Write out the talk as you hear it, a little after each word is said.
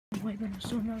my god, I'm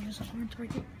so nervous. I'm on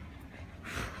target.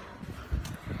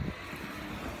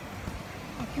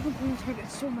 I keep on going to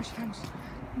target so much times.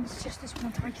 And it's just this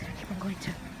one target I keep on going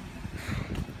to.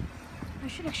 I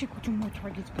should actually go to more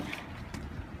targets, but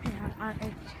yeah, I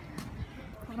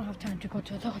don't have time to go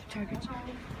to the other targets,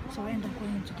 so I end up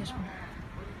going into this one.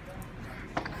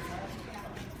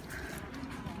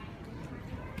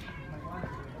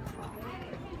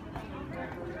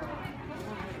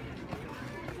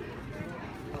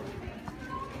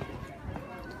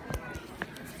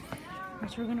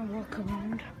 So we're gonna walk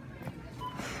around.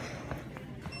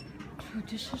 So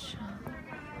this is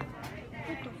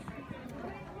what the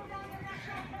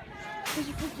There's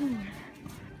a freaking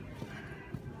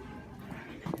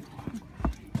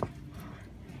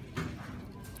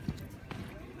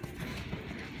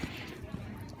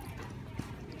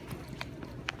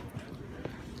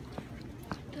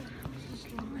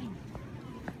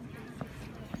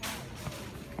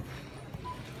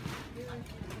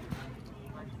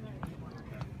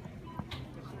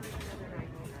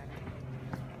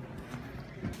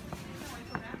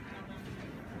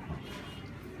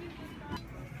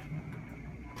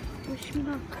wish me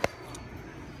luck.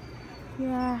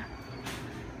 Yeah.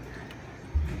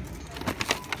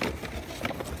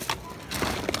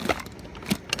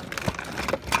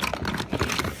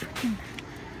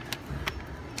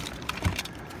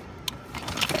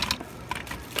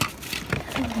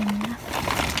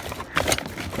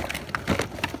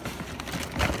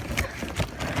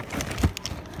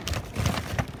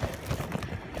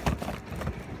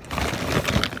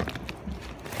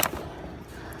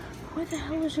 Why the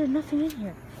hell is there nothing in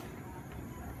here?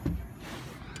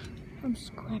 I'm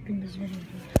scrapping this video.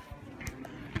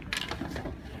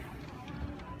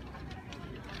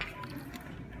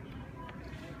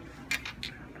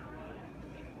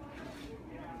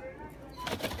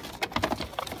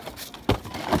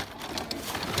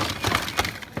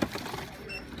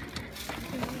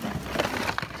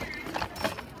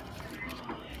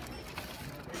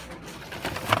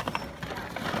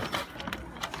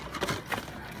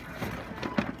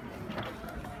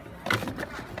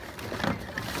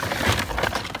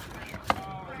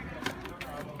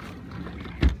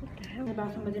 In the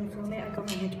bathroom, I didn't film it. I got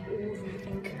my head all over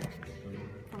ink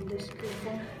from this good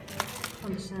phone,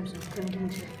 from the Samsung. Couldn't get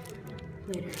into it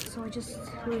later. So I just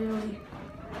literally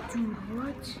do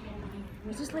what?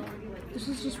 Is this like, this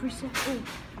is just reset? Oh,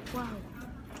 wow.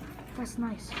 That's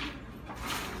nice.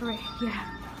 Alright,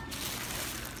 yeah.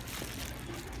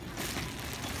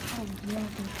 Oh,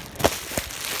 lovely.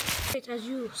 Right, as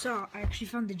you saw, I actually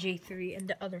found the J3 and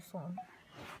the other phone.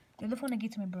 The other phone I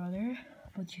gave to my brother,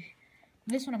 but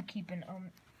this one I'm keeping.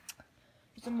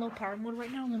 It's in low power mode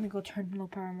right now. Let me go turn low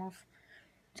power mode off.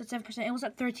 It's at 7%. It was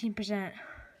at 13%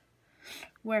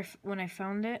 when I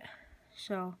found it.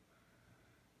 So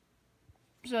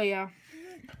yeah.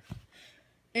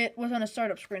 It was on a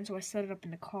startup screen, so I set it up in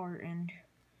the car, and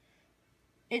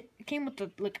it came with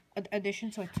the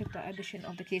addition. So I took the addition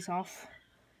of the case off.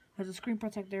 Has a screen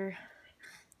protector.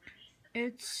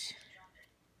 It's.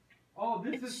 Oh,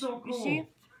 this is so cool. You see?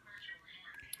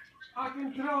 I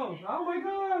can throw. Oh my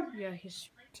god. Yeah, he's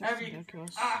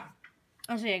ridiculous.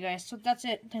 So yeah, guys. So that's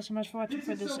it. Thanks so much for watching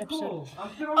for this so episode. Cool. I'm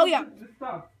throwing the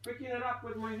stuff, picking it up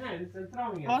with my hands and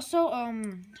throwing it. Also,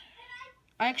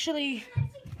 I actually,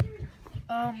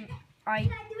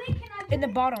 in the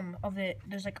bottom of it,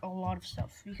 there's like a lot of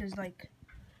stuff because like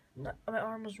my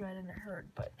arm was red and it hurt.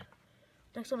 But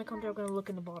next time I come there, I'm gonna look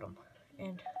in the bottom,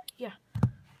 and yeah.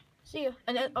 See ya.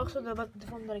 And then also the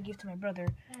phone that I gave to my brother.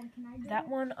 That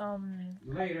one,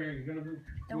 later you're gonna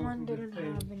that one didn't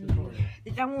have any.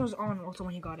 That one was on also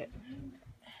when he got it.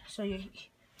 So yeah,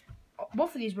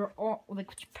 both of these were all like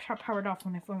powered off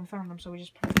when I found them. So we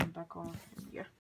just put them back on. Yeah.